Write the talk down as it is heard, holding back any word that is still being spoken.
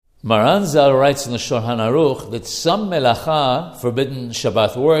Maran Zal writes in the Shulchan Aruch that some melacha, forbidden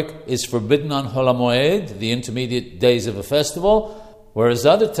Shabbat work, is forbidden on HaMo'ed, the intermediate days of a festival, whereas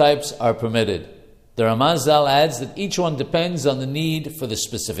other types are permitted. The Ramah Zal adds that each one depends on the need for the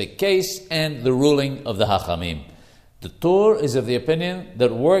specific case and the ruling of the Hachamim. The Tur is of the opinion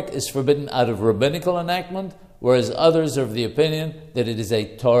that work is forbidden out of rabbinical enactment, whereas others are of the opinion that it is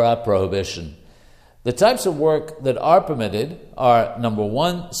a Torah prohibition. The types of work that are permitted are, number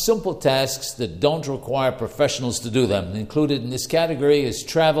one, simple tasks that don't require professionals to do them. Included in this category is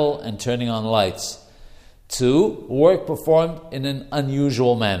travel and turning on lights. 2, work performed in an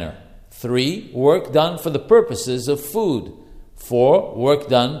unusual manner. 3, work done for the purposes of food. 4, work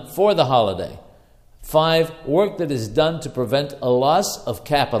done for the holiday. 5, work that is done to prevent a loss of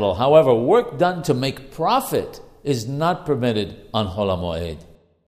capital. However, work done to make profit is not permitted on HaMo'ed.